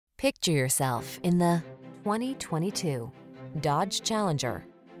Picture yourself in the 2022 Dodge Challenger.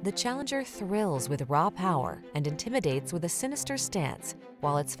 The Challenger thrills with raw power and intimidates with a sinister stance,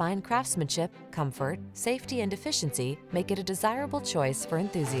 while its fine craftsmanship, comfort, safety, and efficiency make it a desirable choice for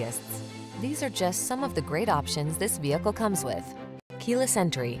enthusiasts. These are just some of the great options this vehicle comes with: keyless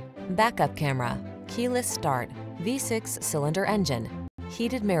entry, backup camera, keyless start, V6 cylinder engine,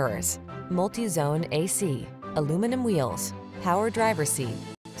 heated mirrors, multi-zone AC, aluminum wheels, power driver seat,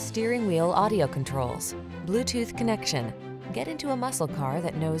 steering wheel audio controls, Bluetooth connection. Get into a muscle car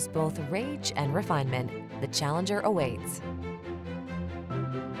that knows both rage and refinement. The Challenger awaits.